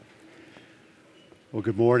Well,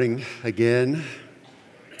 good morning again.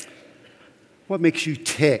 What makes you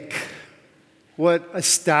tick? What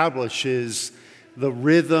establishes the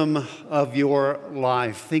rhythm of your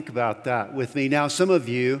life? Think about that with me. Now, some of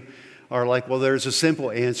you are like, well, there's a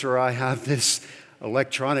simple answer. I have this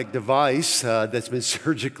electronic device that's been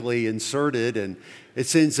surgically inserted, and it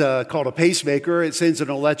sends called a pacemaker. It sends an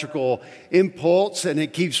electrical impulse, and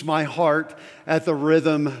it keeps my heart at the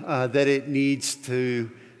rhythm that it needs to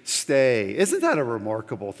stay. Isn't that a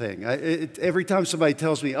remarkable thing? Every time somebody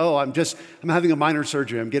tells me, oh, I'm having a minor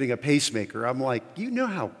surgery, I'm getting a pacemaker, I'm like, you know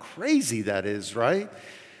how crazy that is, right?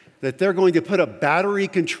 That they're going to put a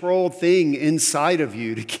battery-controlled thing inside of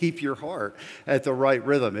you to keep your heart at the right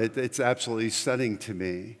rhythm. It's absolutely stunning to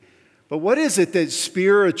me. But what is it that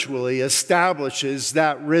spiritually establishes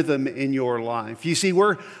that rhythm in your life? You see,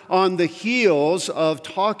 we're on the heels of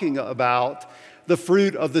talking about the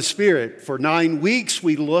fruit of the Spirit. For 9 weeks,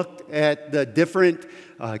 we looked at the different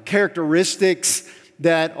characteristics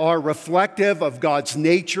that are reflective of God's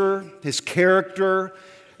nature, His character,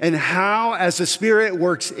 and how, as the Spirit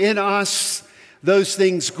works in us, those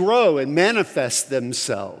things grow and manifest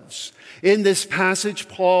themselves. In this passage,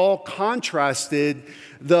 Paul contrasted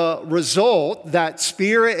the result, that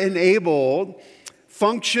Spirit-enabled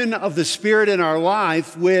function of the Spirit in our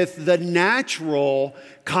life, with the natural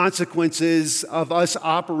consequences of us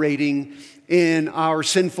operating in our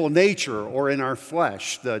sinful nature or in our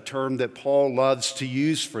flesh, the term that Paul loves to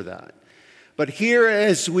use for that. But here,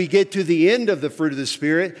 as we get to the end of the fruit of the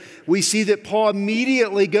Spirit, we see that Paul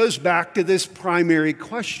immediately goes back to this primary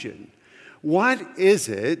question. What is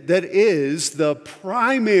it that is the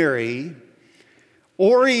primary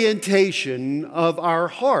orientation of our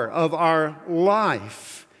heart, of our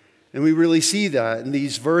life? And we really see that in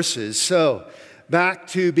these verses. So, back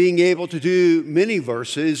to being able to do many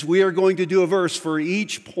verses, we are going to do a verse for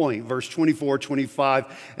each point, verse 24,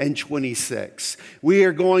 25, and 26. We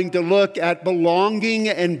are going to look at belonging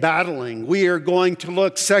and battling. We are going to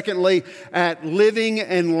look, secondly, at living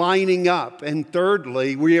and lining up. And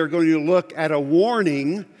thirdly, we are going to look at a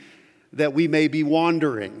warning that we may be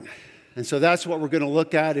wandering. And so that's what we're going to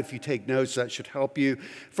look at. If you take notes, that should help you.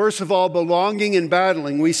 First of all, belonging and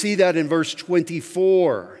battling. We see that in verse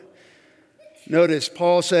 24. Notice,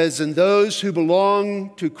 Paul says, and those who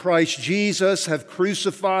belong to Christ Jesus have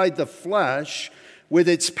crucified the flesh with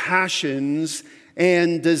its passions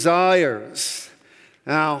and desires.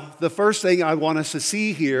 Now, the first thing I want us to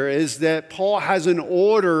see here is that Paul has an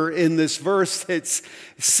order in this verse that's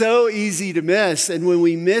so easy to miss. And when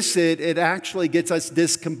we miss it, it actually gets us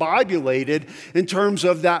discombobulated in terms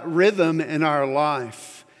of that rhythm in our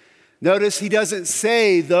life. Notice he doesn't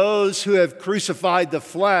say those who have crucified the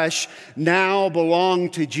flesh now belong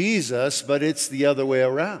to Jesus, but it's the other way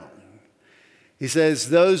around. He says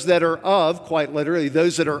those that are of, quite literally,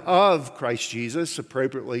 those that are of Christ Jesus,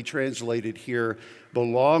 appropriately translated here,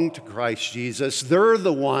 belong to Christ Jesus. They're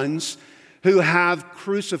the ones who have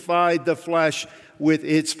crucified the flesh with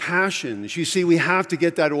its passions. You see, we have to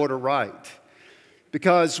get that order right,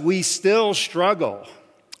 because we still struggle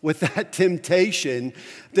with that temptation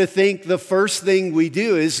to think the first thing we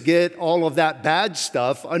do is get all of that bad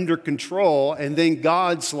stuff under control, and then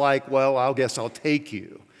God's like, well, I guess I'll take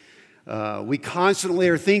you. We constantly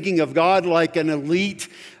are thinking of God like an elite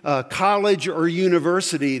college or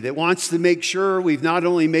university that wants to make sure we've not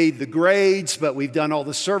only made the grades, but we've done all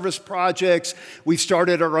the service projects. We've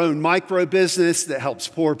started our own micro business that helps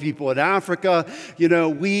poor people in Africa. You know,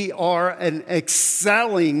 we are an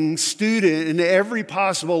excelling student in every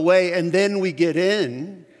possible way, and then we get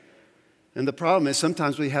in. And the problem is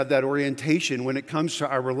sometimes we have that orientation when it comes to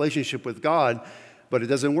our relationship with God, but it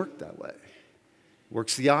doesn't work that way.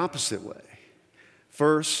 Works the opposite way.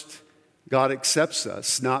 First, God accepts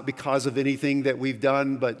us, not because of anything that we've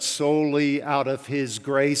done, but solely out of His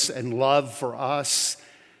grace and love for us.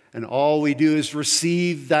 And all we do is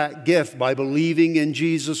receive that gift by believing in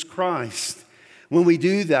Jesus Christ. When we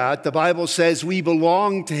do that, the Bible says we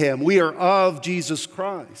belong to Him. We are of Jesus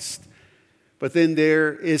Christ. But then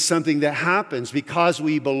there is something that happens. Because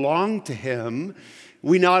we belong to Him,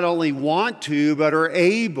 we not only want to, but are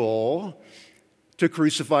able to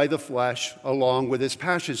crucify the flesh along with its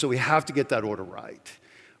passions. So we have to get that order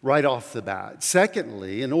right off the bat.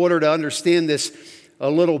 Secondly, in order to understand this a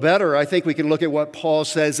little better, I think we can look at what Paul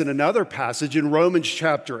says in another passage in Romans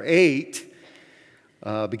chapter 8,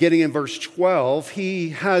 beginning in verse 12. He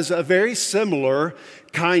has a very similar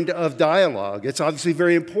kind of dialogue. It's obviously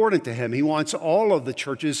very important to him. He wants all of the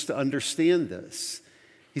churches to understand this.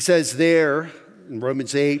 He says there, in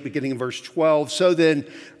Romans 8, beginning in verse 12, so then,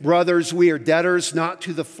 brothers, we are debtors not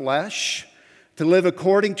to the flesh, to live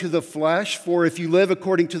according to the flesh. For if you live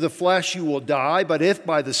according to the flesh, you will die. But if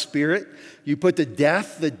by the Spirit you put to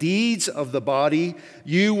death the deeds of the body,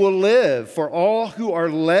 you will live. For all who are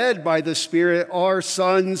led by the Spirit are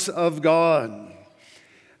sons of God.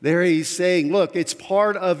 There he's saying, look, it's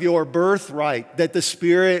part of your birthright that the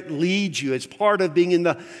Spirit leads you. It's part of being in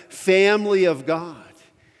the family of God.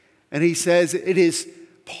 And he says it is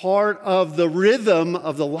part of the rhythm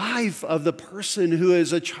of the life of the person who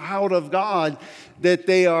is a child of God that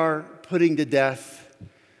they are putting to death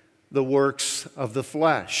the works of the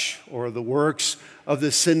flesh or the works of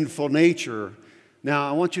the sinful nature. Now,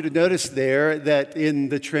 I want you to notice there that in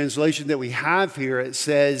the translation that we have here, it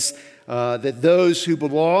says that those who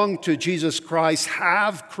belong to Jesus Christ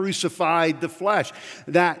have crucified the flesh.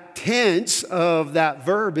 That tense of that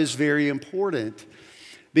verb is very important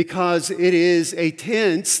because it is a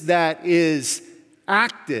tense that is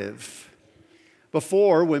active.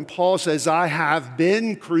 Before, when Paul says, I have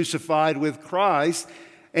been crucified with Christ,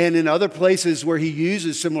 and in other places where he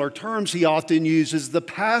uses similar terms, he often uses the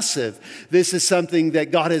passive. This is something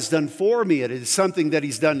that God has done for me. It is something that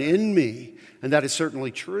he's done in me. And that is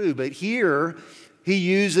certainly true. But here, he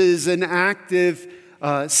uses an active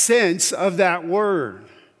sense of that word.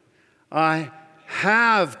 I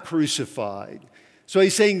have crucified. So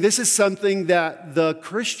he's saying this is something that the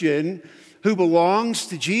Christian who belongs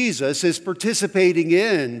to Jesus is participating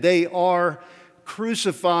in. They are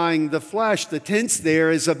crucifying the flesh. The tense there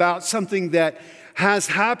is about something that has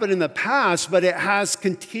happened in the past, but it has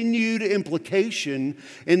continued implication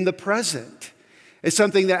in the present. It's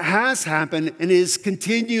something that has happened and is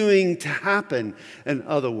continuing to happen, in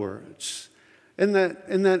other words. Isn't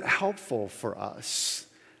that helpful for us?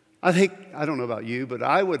 I don't know about you, but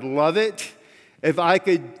I would love it if I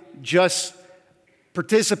could just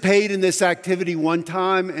participate in this activity one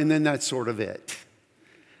time and then that's sort of it.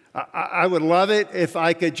 I would love it if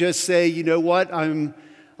I could just say, you know what,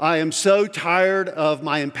 I am so tired of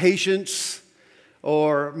my impatience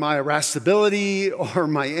or my irascibility or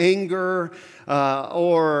my anger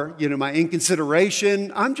or my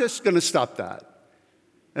inconsideration. I'm just going to stop that.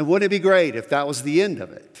 And wouldn't it be great if that was the end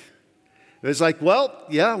of it? It was like, well,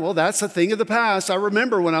 that's a thing of the past. I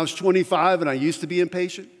remember when I was 25 and I used to be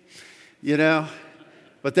impatient,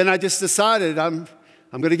 But then I just decided I'm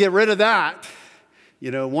going to get rid of that,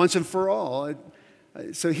 once and for all.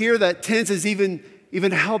 So here that tense is even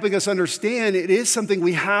helping us understand it is something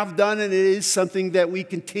we have done and it is something that we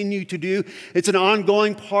continue to do. It's an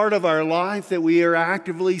ongoing part of our life that we are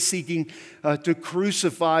actively seeking to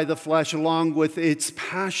crucify the flesh along with its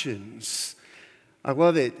passions. I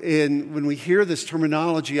love it. And when we hear this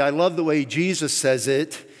terminology, I love the way Jesus says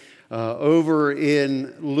it over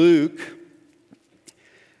in Luke.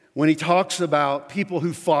 When he talks about people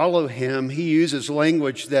who follow him, he uses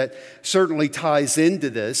language that certainly ties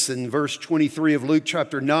into this. In verse 23 of Luke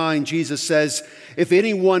chapter 9, Jesus says, if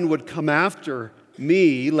anyone would come after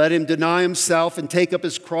me, let him deny himself and take up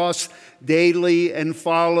his cross daily and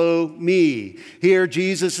follow me. Here,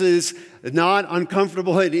 Jesus is not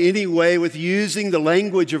uncomfortable in any way with using the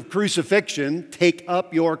language of crucifixion. Take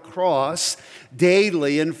up your cross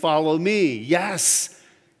daily and follow me. Yes,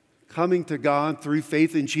 coming to God through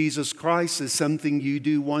faith in Jesus Christ is something you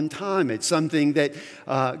do one time. It's something that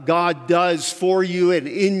God does for you and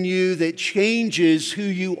in you that changes who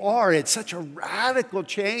you are. It's such a radical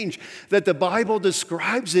change that the Bible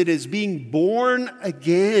describes it as being born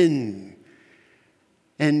again.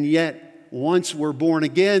 And yet, once we're born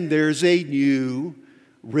again, there's a new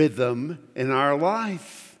rhythm in our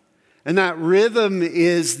life. And that rhythm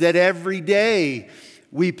is that every day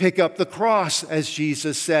we pick up the cross, as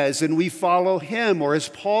Jesus says, and we follow him. Or as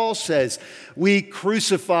Paul says, we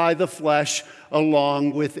crucify the flesh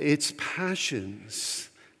along with its passions.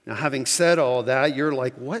 Now, having said all that, you're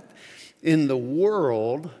like, what in the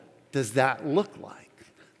world does that look like?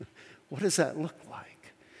 What does that look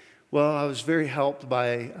like? Well, I was very helped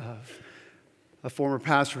by a former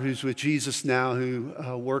pastor who's with Jesus now who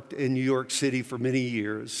worked in New York City for many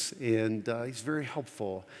years, and he's very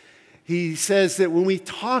helpful. He says that when we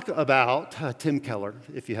talk about, Tim Keller,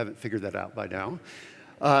 if you haven't figured that out by now,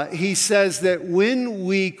 he says that when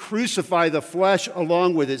we crucify the flesh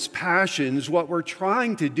along with its passions, what we're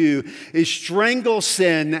trying to do is strangle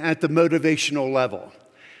sin at the motivational level.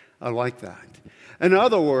 I like that. In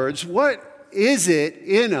other words, what is it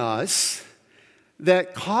in us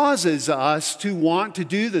that causes us to want to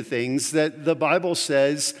do the things that the Bible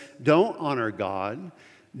says don't honor God,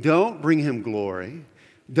 don't bring him glory,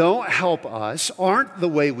 don't help us, aren't the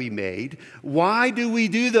way we made? Why do we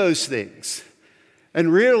do those things?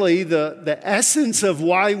 And really, the essence of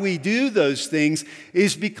why we do those things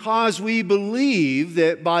is because we believe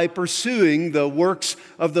that by pursuing the works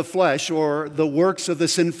of the flesh or the works of the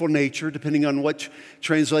sinful nature, depending on which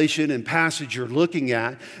translation and passage you're looking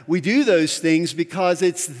at, we do those things because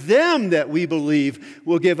it's them that we believe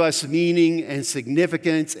will give us meaning and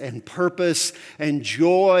significance and purpose and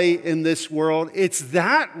joy in this world. It's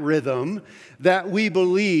that rhythm that we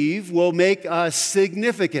believe will make us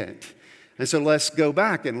significant. And so let's go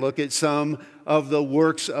back and look at some of the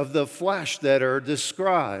works of the flesh that are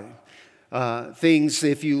described. Things,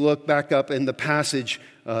 if you look back up in the passage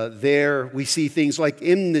there, we see things like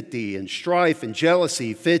enmity and strife and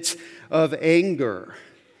jealousy, fits of anger.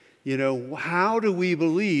 How do we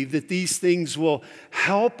believe that these things will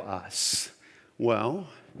help us? Well,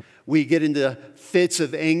 we get into fits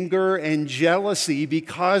of anger and jealousy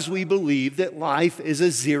because we believe that life is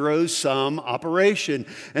a zero-sum operation.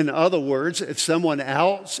 In other words, if someone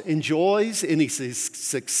else enjoys any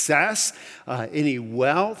success, any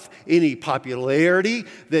wealth, any popularity,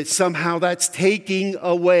 that somehow that's taking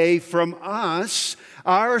away from us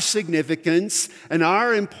our significance and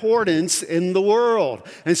our importance in the world.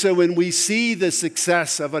 And so when we see the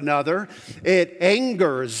success of another, it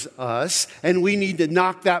angers us, and we need to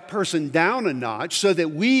knock that person down a notch so that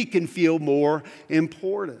we can feel more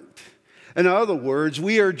important. In other words,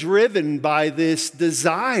 we are driven by this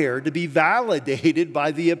desire to be validated by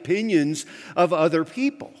the opinions of other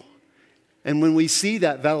people. And when we see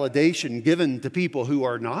that validation given to people who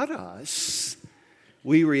are not us,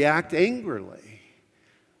 we react angrily,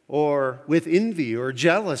 or with envy or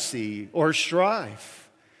jealousy or strife.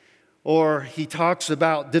 Or he talks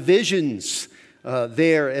about divisions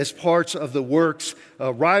there as parts of the works,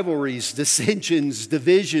 rivalries, dissensions,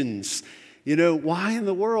 divisions. Why in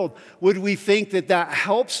the world would we think that that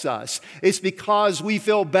helps us? It's because we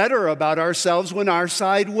feel better about ourselves when our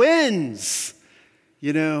side wins.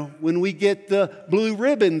 When we get the blue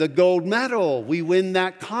ribbon, the gold medal, we win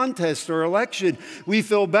that contest or election, we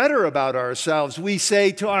feel better about ourselves. We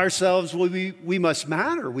say to ourselves, well, we must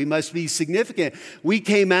matter. We must be significant. We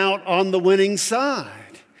came out on the winning side.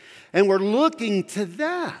 And we're looking to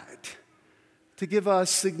that to give us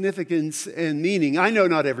significance and meaning. I know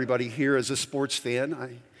not everybody here is a sports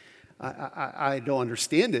fan. I don't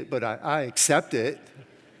understand it, but I accept it.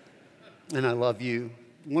 And I love you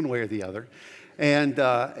one way or the other.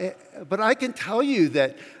 But I can tell you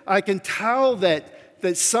that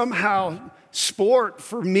that somehow sport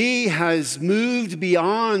for me has moved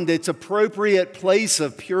beyond its appropriate place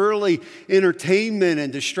of purely entertainment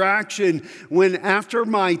and distraction when after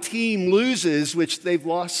my team loses, which they've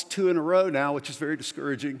lost 2 in a row now, which is very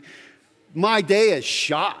discouraging, my day is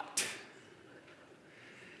shot.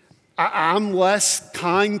 I'm less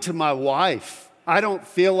kind to my wife. I don't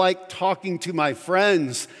feel like talking to my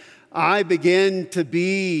friends. I begin to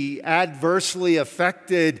be adversely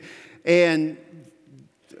affected, and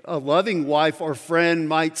a loving wife or friend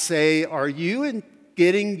might say, are you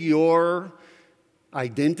getting your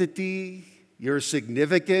identity, your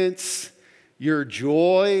significance, your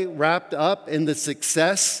joy wrapped up in the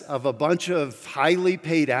success of a bunch of highly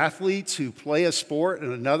paid athletes who play a sport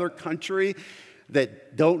in another country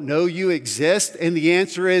that don't know you exist? And the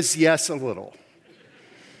answer is yes, a little.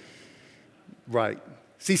 Right.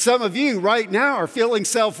 See, some of you right now are feeling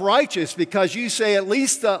self-righteous because you say at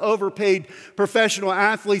least the overpaid professional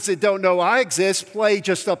athletes that don't know I exist play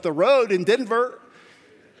just up the road in Denver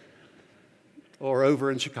or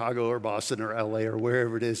over in Chicago or Boston or LA or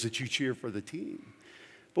wherever it is that you cheer for the team.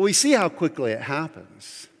 But we see how quickly it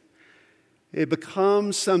happens. It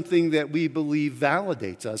becomes something that we believe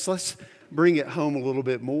validates us. Let's bring it home a little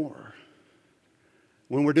bit more.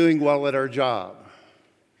 When we're doing well at our job,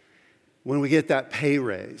 when we get that pay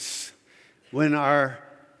raise, when our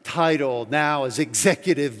title now is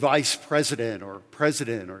executive vice president or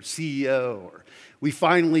CEO, or we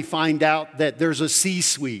finally find out that there's a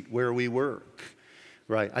C-suite where we work,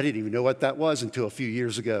 right? I didn't even know what that was until a few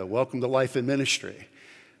years ago. Welcome to life in ministry.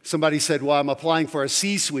 Somebody said, well, I'm applying for a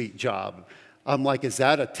C-suite job. I'm like, is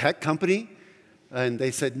that a tech company? And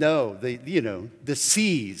they said, no, the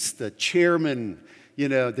C's, the chairman,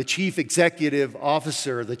 the chief executive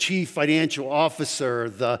officer, the chief financial officer,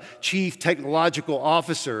 the chief technological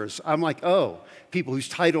officers. I'm like, oh, people whose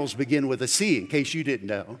titles begin with a C, in case you didn't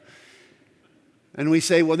know. And we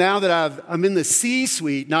say, well, now that I'm in the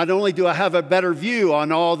C-suite, not only do I have a better view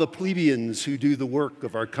on all the plebeians who do the work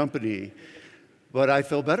of our company, but I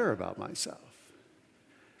feel better about myself.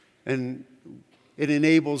 And it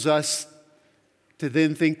enables us to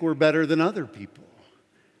then think we're better than other people.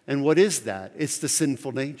 And what is that? It's the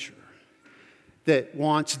sinful nature. that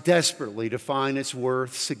wants desperately to find its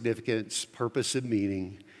worth, significance, purpose, and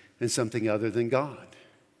meaning in something other than God.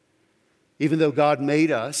 Even though God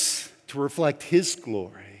made us to reflect His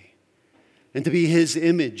glory and to be His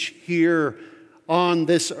image here on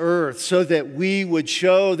this earth, so that we would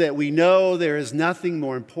show that we know there is nothing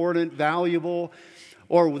more important, valuable,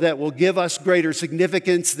 or that will give us greater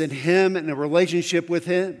significance than Him and a relationship with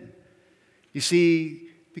Him. You see,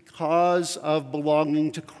 because of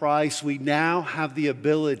belonging to Christ, we now have the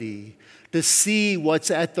ability to see what's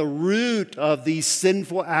at the root of these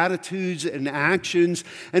sinful attitudes and actions.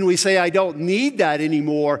 And we say, I don't need that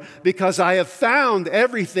anymore because I have found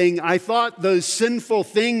everything I thought those sinful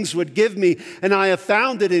things would give me. And I have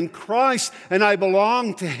found it in Christ, and I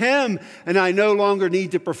belong to Him, and I no longer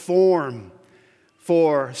need to perform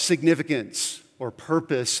for significance or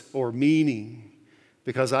purpose or meaning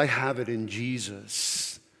because I have it in Jesus.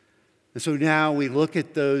 And so now we look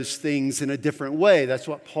at those things in a different way. That's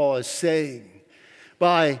what Paul is saying.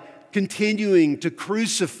 By continuing to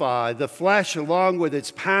crucify the flesh along with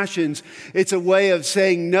its passions, it's a way of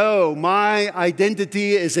saying, no, my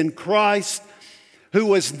identity is in Christ, who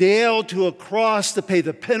was nailed to a cross to pay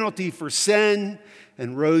the penalty for sin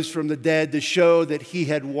and rose from the dead to show that He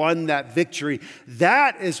had won that victory.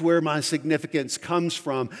 That is where my significance comes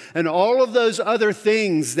from. And all of those other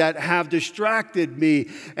things that have distracted me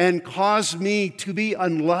and caused me to be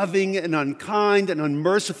unloving and unkind and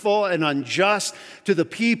unmerciful and unjust to the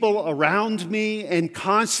people around me and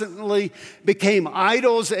constantly became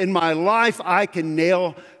idols in my life, I can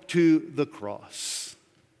nail to the cross.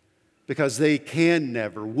 Because they can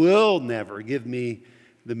never, will never give me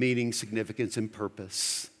the meaning, significance, and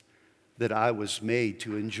purpose that I was made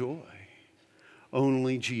to enjoy.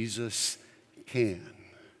 Only Jesus can.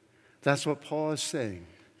 That's what Paul is saying.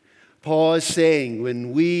 Paul is saying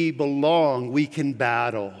when we belong, we can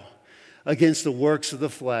battle against the works of the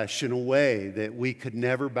flesh in a way that we could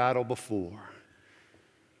never battle before.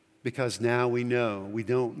 Because now we know we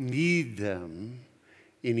don't need them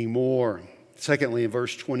anymore. Secondly, in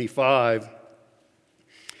verse 25,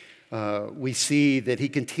 we see that he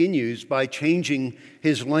continues by changing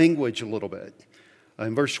his language a little bit.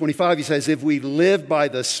 In verse 25, he says, if we live by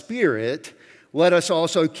the Spirit, let us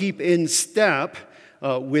also keep in step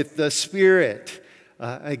with the Spirit.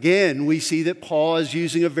 Again, we see that Paul is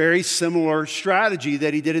using a very similar strategy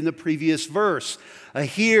that he did in the previous verse.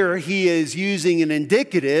 Here, he is using an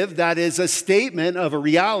indicative, that is a statement of a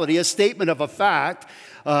reality, a statement of a fact.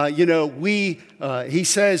 He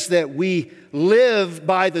says that we live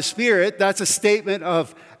by the Spirit. That's a statement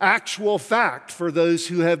of actual fact for those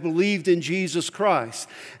who have believed in Jesus Christ.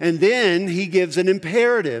 And then he gives an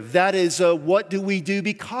imperative. That is, what do we do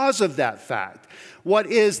because of that fact? What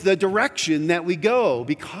is the direction that we go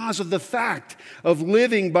because of the fact of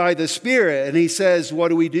living by the Spirit? And he says, what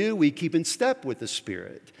do? We keep in step with the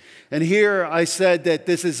Spirit. And here I said that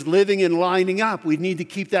this is living and lining up. We need to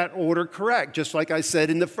keep that order correct, just like I said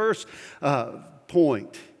in the first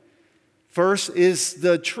point. First is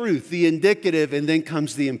the truth, the indicative, and then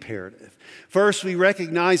comes the imperative. First, we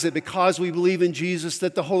recognize that because we believe in Jesus,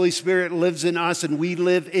 that the Holy Spirit lives in us and we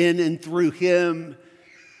live in and through Him.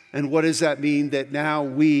 And what does that mean? That now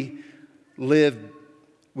we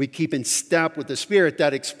keep in step with the Spirit.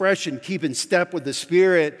 That expression, keep in step with the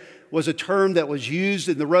Spirit, was a term that was used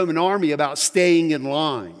in the Roman army about staying in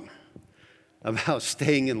line. About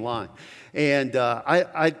staying in line. And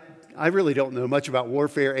I really don't know much about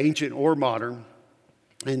warfare, ancient or modern.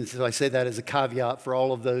 And so I say that as a caveat for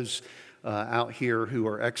all of those out here who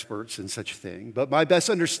are experts in such a thing. But my best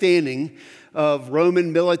understanding of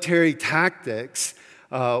Roman military tactics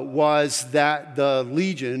was that the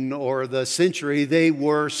legion or the century, they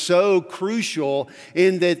were so crucial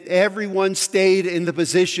in that everyone stayed in the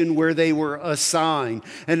position where they were assigned.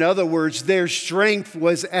 In other words, their strength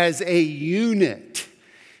was as a unit.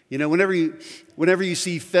 You know, whenever you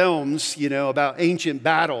see films, about ancient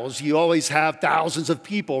battles, you always have thousands of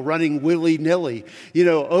people running willy-nilly,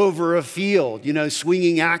 over a field,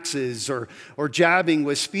 swinging axes or jabbing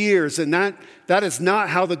with spears. And that is not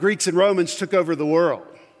how the Greeks and Romans took over the world.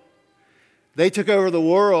 They took over the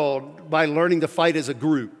world by learning to fight as a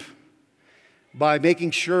group, by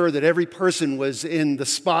making sure that every person was in the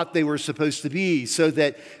spot they were supposed to be so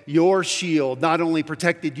that your shield not only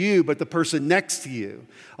protected you, but the person next to you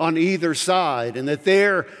on either side, and that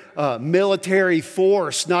their military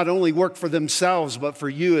force not only worked for themselves, but for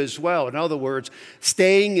you as well. In other words,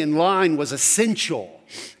 staying in line was essential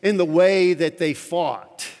in the way that they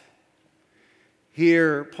fought.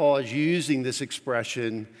 Here, Paul is using this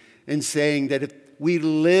expression and saying that if we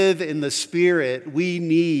live in the Spirit, we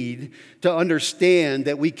need to understand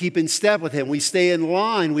that we keep in step with Him. We stay in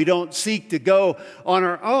line. We don't seek to go on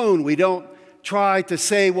our own. We don't try to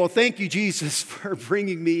say, well, thank you, Jesus, for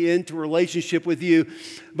bringing me into a relationship with you,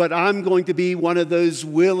 but I'm going to be one of those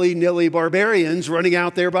willy-nilly barbarians running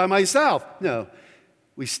out there by myself. No,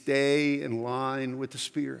 we stay in line with the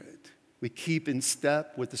Spirit. We keep in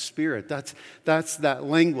step with the Spirit. That's that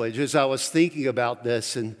language. As I was thinking about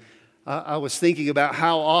this, and I was thinking about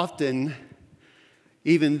how often,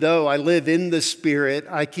 even though I live in the Spirit,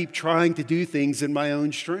 I keep trying to do things in my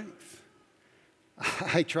own strength.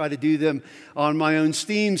 I try to do them on my own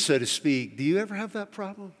steam, so to speak. Do you ever have that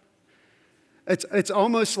problem? It's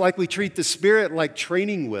almost like we treat the Spirit like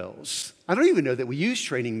training wheels. I don't even know that we use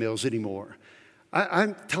training wheels anymore.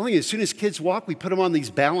 I'm telling you, as soon as kids walk, we put them on these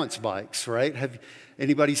balance bikes, right? Have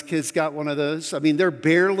anybody's kids got one of those? I mean, they're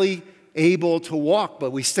barely able to walk,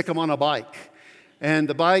 but we stick them on a bike. And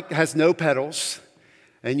the bike has no pedals,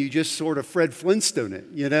 and you just sort of Fred Flintstone it,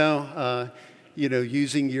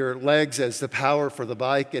 using your legs as the power for the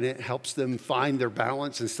bike, and it helps them find their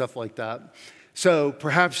balance and stuff like that. So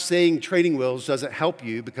perhaps saying training wheels doesn't help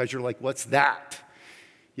you because you're like, what's that?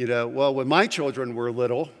 Well, when my children were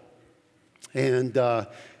little, and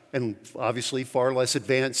obviously far less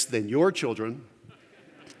advanced than your children,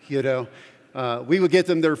 we would get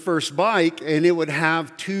them their first bike, and it would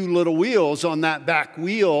have two little wheels on that back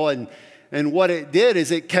wheel, and what it did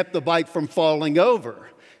is it kept the bike from falling over.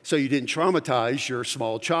 So you didn't traumatize your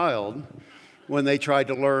small child when they tried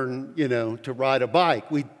to learn, to ride a bike.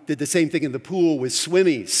 We did the same thing in the pool with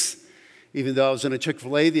swimmies. Even though I was in a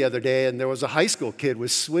Chick-fil-A the other day and there was a high school kid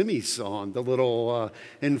with swimmies on, the little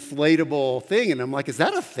inflatable thing. And I'm like, is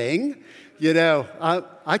that a thing?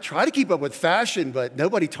 I try to keep up with fashion, but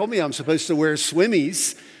nobody told me I'm supposed to wear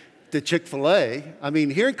swimmies to Chick-fil-A. I mean,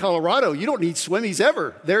 here in Colorado, you don't need swimmies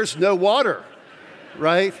ever. There's no water,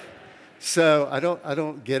 right? So I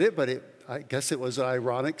don't get it, but I guess it was an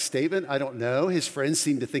ironic statement. I don't know. His friends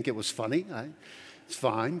seemed to think it was funny. It's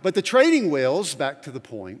fine. But the training wheels, back to the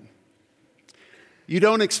point, you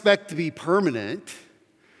don't expect to be permanent.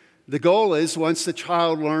 The goal is once the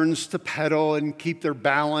child learns to pedal and keep their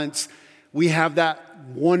balance, we have that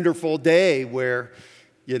wonderful day where,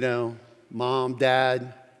 mom,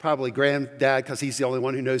 dad, probably granddad, because he's the only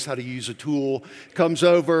one who knows how to use a tool, comes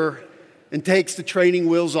over and takes the training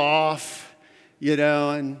wheels off,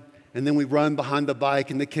 and then we run behind the bike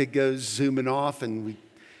and the kid goes zooming off and we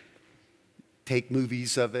take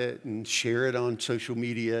movies of it and share it on social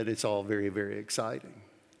media, and it's all very, very exciting.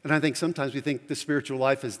 And I think sometimes we think the spiritual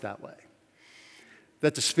life is that way,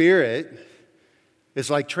 that the Spirit is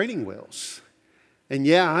like training wheels. And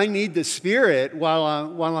yeah, I need the Spirit while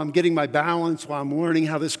I'm getting my balance, while I'm learning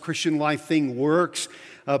how this Christian life thing works.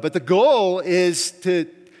 But the goal is to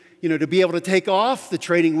be able to take off the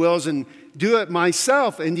training wheels and do it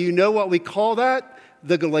myself. And do you know what we call that?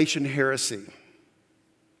 The Galatian heresy.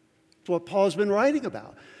 It's what Paul's been writing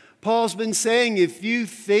about. Paul's been saying if you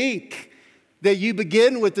think that you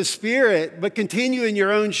begin with the Spirit but continue in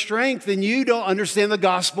your own strength, then you don't understand the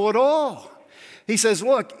gospel at all. He says,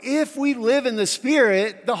 look, if we live in the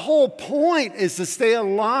Spirit, the whole point is to stay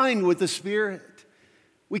aligned with the Spirit.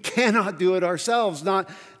 We cannot do it ourselves, not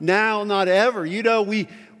now, not ever.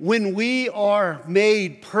 When we are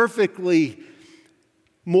made perfectly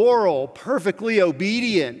moral, perfectly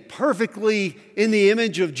obedient, perfectly in the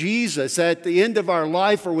image of Jesus at the end of our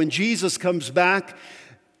life or when Jesus comes back,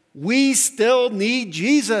 we still need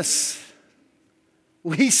Jesus.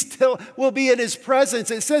 We still will be in His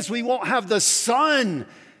presence. It says we won't have the Son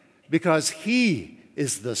because He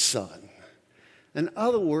is the Son. In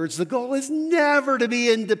other words, the goal is never to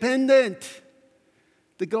be independent.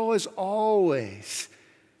 The goal is always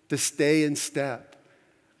to stay in step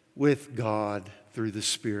with God through the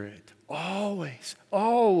Spirit. Always,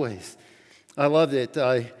 always. I loved it.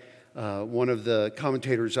 One of the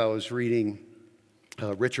commentators I was reading,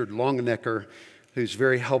 Richard Longenecker, who's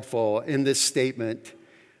very helpful in this statement.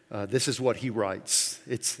 This is what he writes.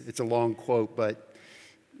 It's a long quote, but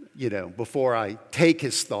before I take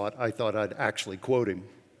his thought, I thought I'd actually quote him.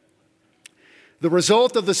 The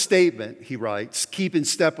result of the statement, he writes, keep in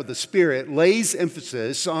step with the Spirit, lays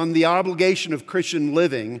emphasis on the obligation of Christian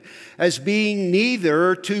living as being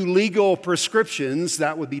neither to legal prescriptions,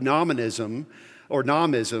 that would be nomism,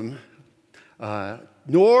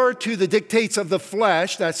 nor to the dictates of the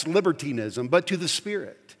flesh, that's libertinism, but to the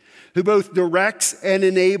Spirit, who both directs and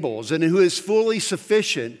enables, and who is fully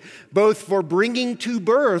sufficient both for bringing to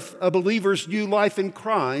birth a believer's new life in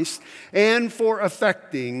Christ and for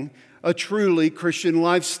effecting a truly Christian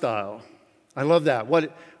lifestyle. I love that.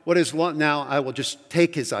 What now I will just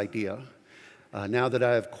take his idea, now that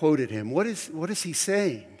I have quoted him. What is he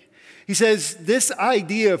saying? He says this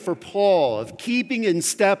idea for Paul of keeping in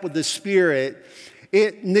step with the Spirit,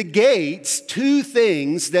 it negates two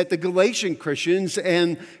things that the Galatian Christians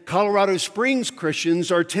and Colorado Springs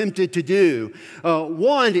Christians are tempted to do.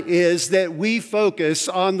 One is that we focus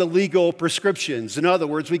on the legal prescriptions. In other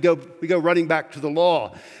words, we go running back to the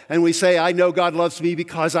law, and we say, I know God loves me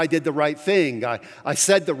because I did the right thing. I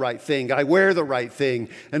said the right thing. I wear the right thing.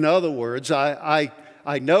 In other words,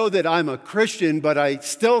 I know that I'm a Christian, but I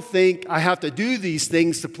still think I have to do these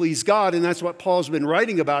things to please God. And that's what Paul's been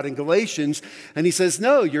writing about in Galatians. And he says,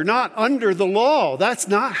 no, you're not under the law. That's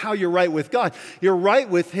not how you're right with God. You're right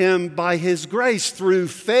with him by his grace through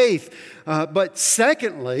faith. But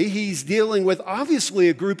secondly, he's dealing with obviously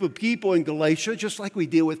a group of people in Galatia, just like we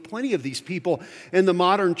deal with plenty of these people in the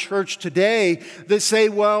modern church today, that say,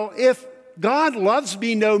 well, if God loves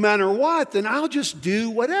me no matter what, then I'll just do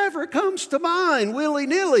whatever comes to mind,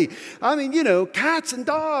 willy-nilly. I mean, cats and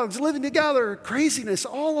dogs living together, craziness,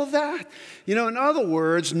 all of that. In other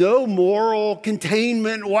words, no moral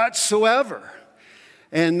containment whatsoever.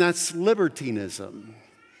 And that's libertinism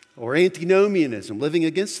or antinomianism, living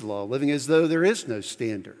against the law, living as though there is no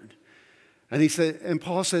standard. And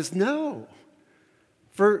Paul says, no.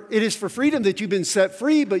 For it is for freedom that you've been set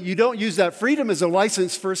free, but you don't use that freedom as a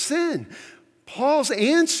license for sin. Paul's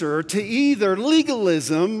answer to either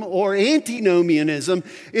legalism or antinomianism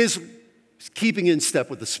is keeping in step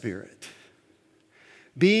with the Spirit.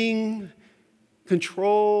 Being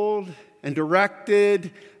controlled and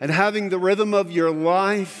directed and having the rhythm of your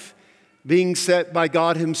life being set by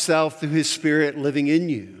God himself through his Spirit living in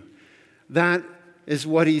you. That is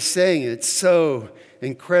what he's saying. It's so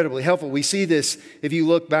incredibly helpful. We see this if you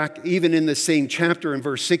look back even in the same chapter in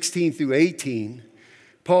verse 16 through 18.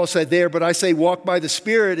 Paul said there, but I say walk by the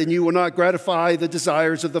Spirit and you will not gratify the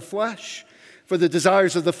desires of the flesh. For the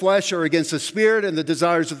desires of the flesh are against the Spirit and the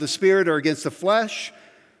desires of the Spirit are against the flesh.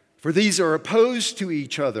 For these are opposed to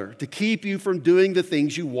each other to keep you from doing the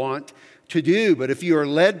things you want to do. But if you are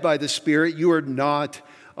led by the Spirit, you are not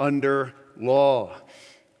under law.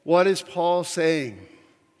 What is Paul saying?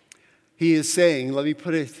 He is saying, let me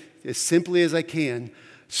put it as simply as I can,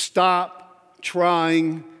 stop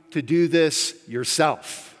trying to do this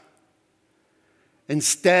yourself.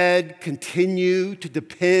 Instead, continue to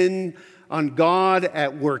depend on God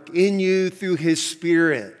at work in you through his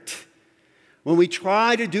Spirit. When we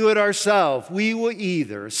try to do it ourselves, we will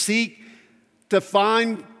either seek to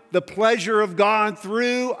find the pleasure of God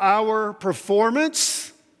through our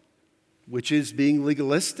performance, which is being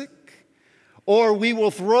legalistic, or we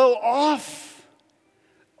will throw off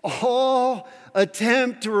all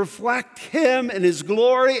attempt to reflect him and his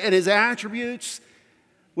glory and his attributes,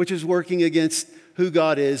 which is working against who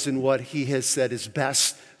God is and what he has said is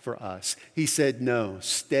best for us. He said, no,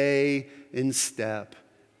 stay in step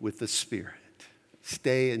with the Spirit.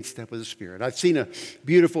 Stay in step with the Spirit. I've seen a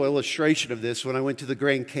beautiful illustration of this when I went to the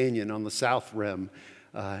Grand Canyon on the South Rim,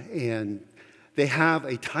 and they have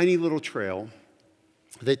a tiny little trail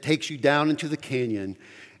that takes you down into the canyon,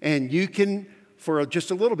 and you can, for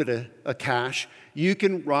just a little bit of cash, you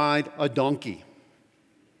can ride a donkey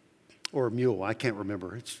or a mule. I can't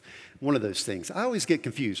remember. It's one of those things. I always get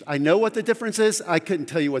confused. I know what the difference is. I couldn't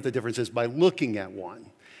tell you what the difference is by looking at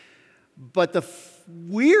one. But the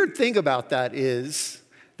weird thing about that is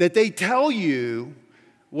that they tell you,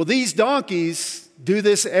 well, these donkeys do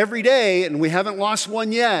this every day, and we haven't lost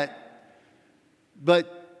one yet.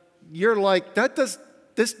 But you're like,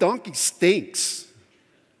 this donkey stinks.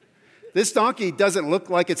 This donkey doesn't look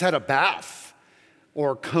like it's had a bath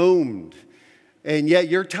or combed. And yet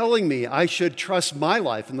you're telling me I should trust my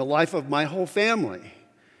life and the life of my whole family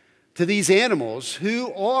to these animals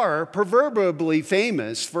who are proverbially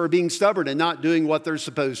famous for being stubborn and not doing what they're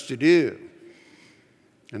supposed to do.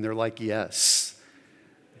 And they're like, yes.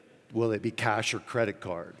 Will it be cash or credit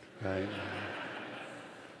card, right?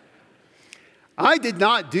 I did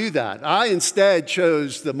not do that. I instead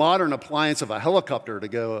chose the modern appliance of a helicopter to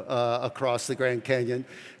go across the Grand Canyon,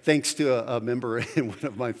 thanks to a member in one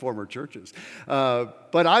of my former churches.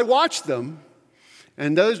 But I watched them,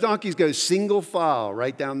 and those donkeys go single file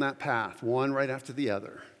right down that path, one right after the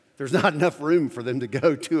other. There's not enough room for them to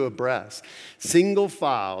go two abreast. Single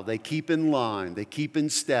file, they keep in line, they keep in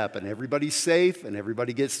step, and everybody's safe, and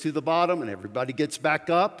everybody gets to the bottom, and everybody gets back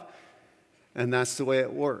up, and that's the way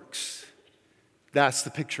it works. That's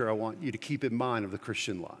the picture I want you to keep in mind of the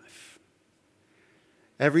Christian life.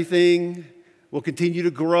 Everything will continue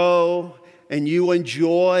to grow, and you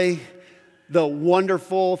enjoy the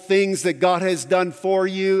wonderful things that God has done for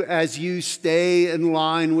you as you stay in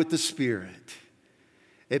line with the Spirit.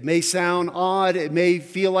 It may sound odd, it may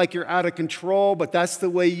feel like you're out of control, but that's the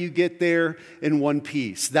way you get there in one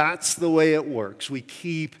piece. That's the way it works. We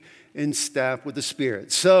keep in step with the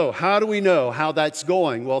Spirit. So how do we know how that's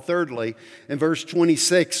going? Well, thirdly, in verse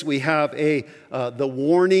 26, we have the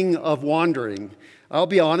warning of wandering. I'll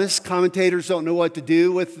be honest, commentators don't know what to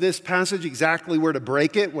do with this passage, exactly where to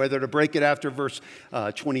break it, whether to break it after verse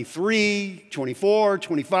 23, 24,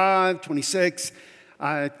 25, 26.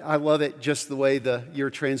 I love it just the way your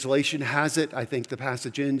translation has it. I think the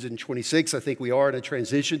passage ends in 26. I think we are in a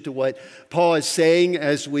transition to what Paul is saying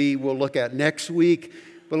as we will look at next week.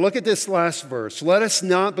 But look at this last verse. Let us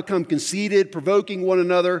not become conceited, provoking one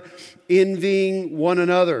another, envying one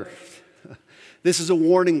another. This is a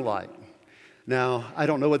warning light. Now, I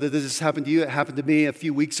don't know whether this has happened to you. It happened to me a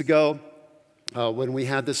few weeks ago when we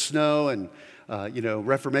had the snow and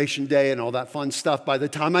Reformation Day and all that fun stuff. By the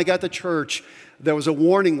time I got to church, there was a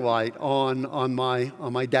warning light on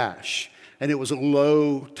my dash, and it was a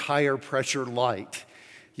low tire pressure light.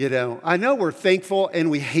 I know we're thankful and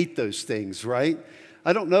we hate those things, right?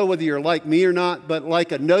 I don't know whether you're like me or not, but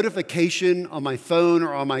like a notification on my phone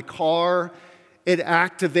or on my car, it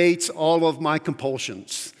activates all of my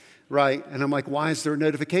compulsions. Right? And I'm like, why is there a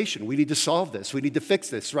notification? We need to solve this. We need to fix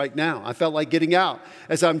this right now. I felt like getting out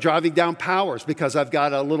as I'm driving down Powers because I've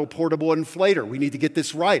got a little portable inflator. We need to get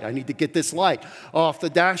this right. I need to get this light off the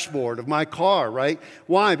dashboard of my car, right?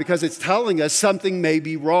 Why? Because it's telling us something may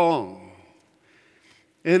be wrong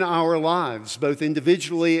in our lives, both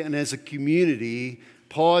individually and as a community.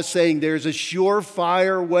 Paul is saying there's a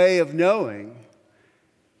surefire way of knowing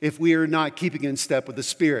if we are not keeping in step with the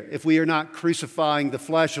Spirit, if we are not crucifying the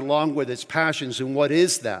flesh along with its passions. And what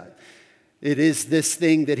is that? It is this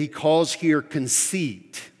thing that he calls here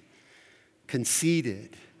conceit.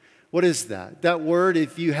 Conceited. What is that? That word,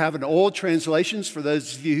 if you have an old translations, for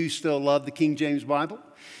those of you who still love the King James Bible,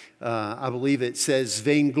 I believe it says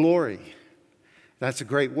vainglory. That's a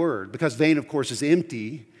great word because vain, of course, is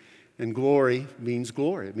empty, and glory means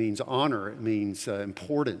glory. It means honor. It means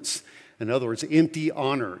importance. In other words, empty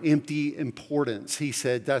honor, empty importance. He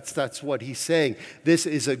said that's what he's saying. This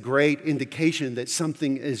is a great indication that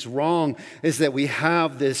something is wrong, is that we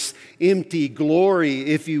have this empty glory,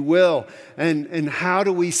 if you will. And how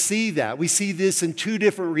do we see that? We see this in two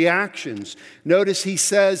different reactions. Notice he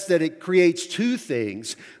says that it creates two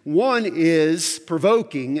things. One is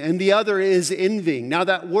provoking, and the other is envying. Now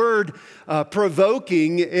that word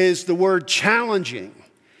provoking is the word challenging.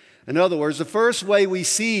 In other words, the first way we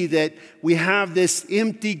see that we have this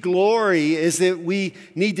empty glory is that we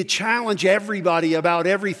need to challenge everybody about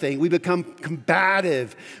everything. We become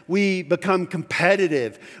combative. We become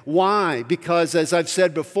competitive. Why? Because, as I've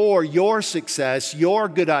said before, your success, your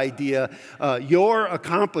good idea, your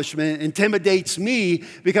accomplishment intimidates me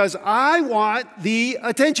because I want the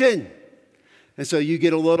attention. And so you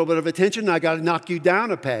get a little bit of attention, and I got to knock you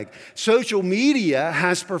down a peg. Social media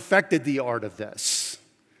has perfected the art of this.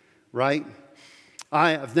 Right?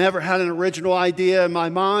 I've never had an original idea in my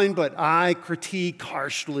mind, but I critique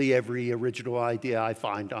harshly every original idea I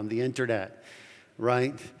find on the internet.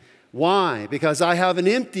 Right? Why? Because I have an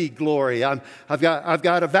empty glory. I've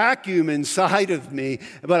got a vacuum inside of me,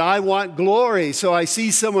 but I want glory. So I see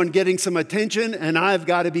someone getting some attention, and I've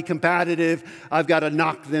got to be competitive. I've got to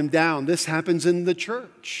knock them down. This happens in the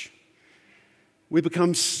church. We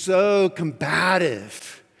become so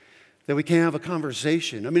combative that we can't have a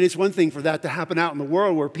conversation. I mean, it's one thing for that to happen out in the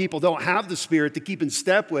world where people don't have the Spirit to keep in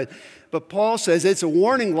step with. But Paul says it's a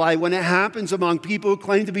warning light when it happens among people who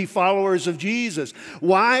claim to be followers of Jesus.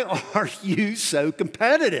 Why are you so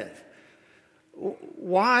competitive?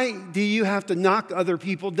 Why do you have to knock other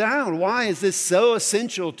people down? Why is this so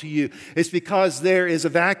essential to you? It's because there is a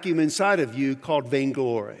vacuum inside of you called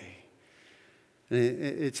vainglory.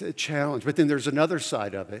 It's a challenge. But then there's another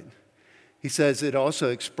side of it. He says it also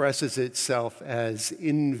expresses itself as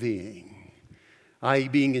envying, i.e.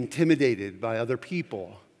 being intimidated by other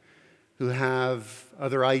people who have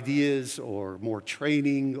other ideas or more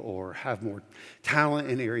training or have more talent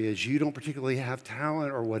in areas you don't particularly have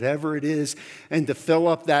talent or whatever it is. And to fill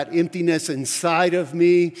up that emptiness inside of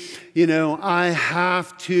me, I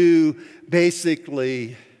have to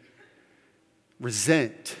basically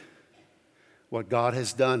resent what God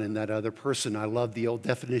has done in that other person. I love the old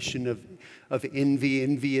definition of envy.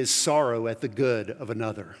 Envy is sorrow at the good of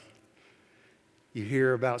another. You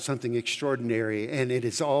hear about something extraordinary, and it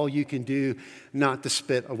is all you can do not to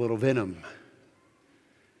spit a little venom.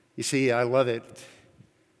 You see, I love it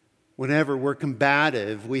Whenever we're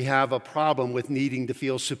combative, we have a problem with needing to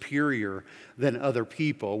feel superior than other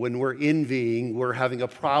people. When we're envying, we're having a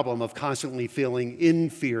problem of constantly feeling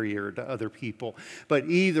inferior to other people. But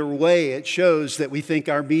either way, it shows that we think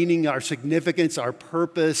our meaning, our significance, our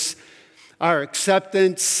purpose, our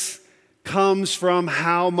acceptance comes from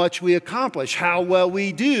how much we accomplish, how well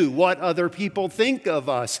we do, what other people think of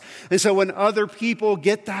us. And so when other people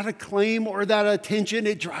get that acclaim or that attention,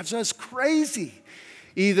 it drives us crazy,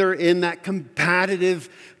 either in that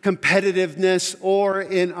competitiveness or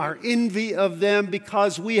in our envy of them,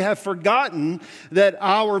 because we have forgotten that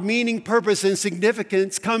our meaning, purpose, and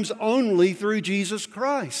significance comes only through Jesus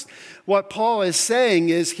Christ. What Paul is saying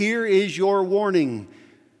is, here is your warning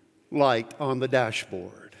light on the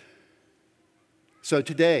dashboard. So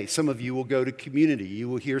today, some of you will go to community. You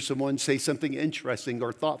will hear someone say something interesting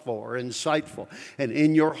or thoughtful or insightful. And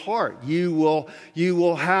in your heart, you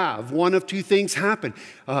will have one of two things happen.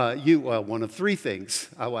 One of three things.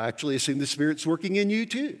 I will actually assume the Spirit's working in you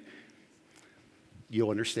too.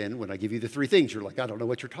 You'll understand when I give you the three things. You're like, I don't know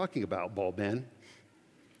what you're talking about, bald man.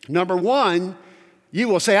 Number one, you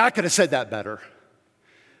will say, I could have said that better.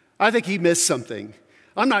 I think he missed something.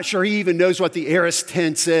 I'm not sure he even knows what the aorist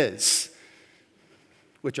tense is.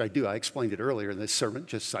 Which I do. I explained it earlier in this sermon,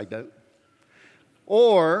 just side note.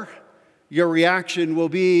 Or your reaction will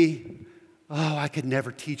be, oh, I could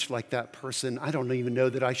never teach like that person. I don't even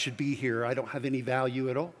know that I should be here. I don't have any value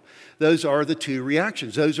at all. Those are the two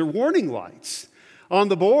reactions. Those are warning lights on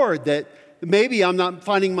the board that maybe I'm not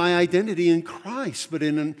finding my identity in Christ, but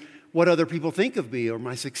in what other people think of me or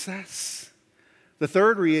my success. The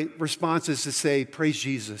third response is to say, praise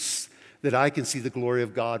Jesus, that I can see the glory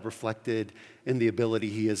of God reflected in the ability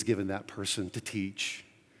he has given that person to teach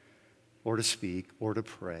or to speak or to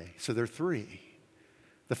pray. So there are three.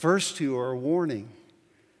 The first two are a warning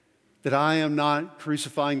that I am not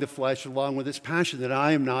crucifying the flesh along with its passion, that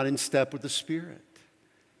I am not in step with the Spirit.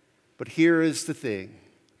 But here is the thing.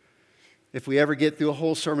 If we ever get through a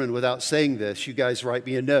whole sermon without saying this, you guys write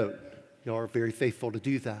me a note. You are very faithful to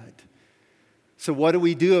do that. So what do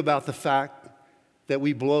we do about the fact that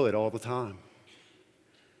we blow it all the time?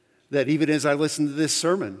 That even as I listen to this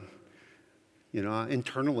sermon,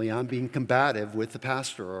 internally I'm being combative with the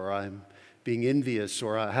pastor, or I'm being envious,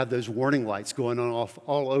 or I have those warning lights going on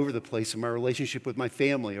all over the place in my relationship with my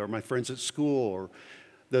family or my friends at school or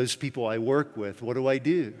those people I work with. What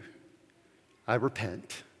do? I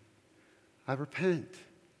repent. I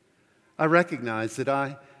recognize that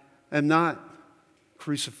I am not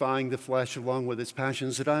crucifying the flesh along with its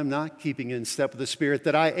passions, that I'm not keeping in step with the Spirit,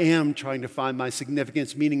 that I am trying to find my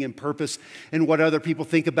significance, meaning, and purpose in what other people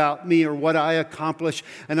think about me or what I accomplish.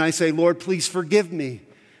 And I say, Lord, please forgive me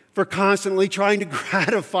for constantly trying to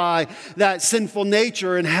gratify that sinful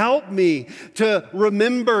nature, and help me to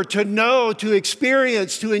remember, to know, to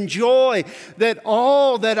experience, to enjoy that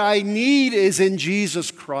all that I need is in Jesus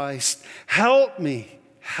Christ. Help me,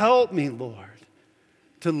 Lord,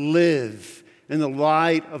 to live in the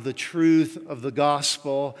light of the truth of the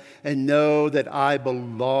gospel and know that I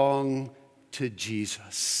belong to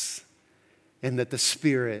Jesus and that the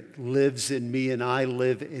Spirit lives in me and I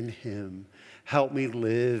live in him. Help me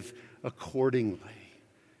live accordingly.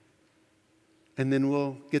 And then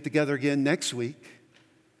we'll get together again next week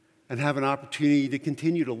and have an opportunity to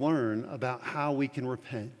continue to learn about how we can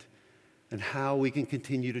repent and how we can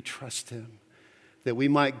continue to trust him. That we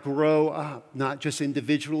might grow up, not just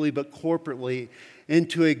individually, but corporately,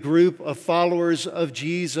 into a group of followers of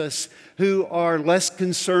Jesus who are less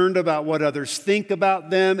concerned about what others think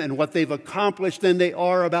about them and what they've accomplished than they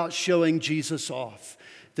are about showing Jesus off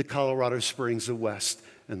to Colorado Springs, the West,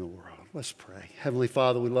 and the world. Let's pray. Heavenly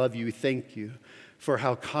Father, we love you. We thank you for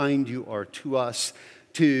how kind you are to us,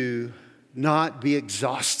 to not be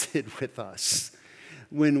exhausted with us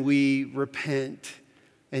when we repent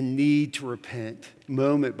and need to repent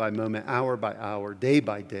moment by moment, hour by hour, day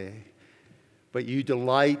by day. But you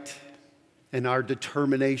delight in our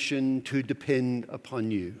determination to depend upon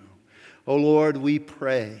you. Oh Lord, we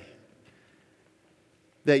pray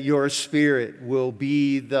that your Spirit will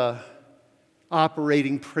be the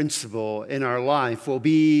operating principle in our life, will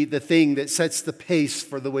be the thing that sets the pace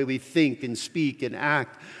for the way we think and speak and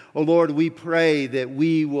act. Oh Lord, we pray that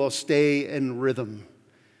we will stay in rhythm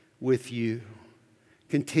with you.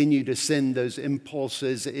 Continue to send those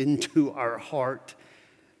impulses into our heart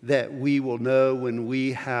that we will know when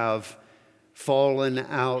we have fallen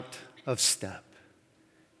out of step,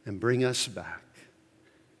 and bring us back.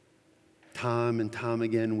 Time and time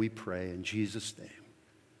again we pray in Jesus' name.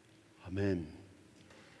 Amen.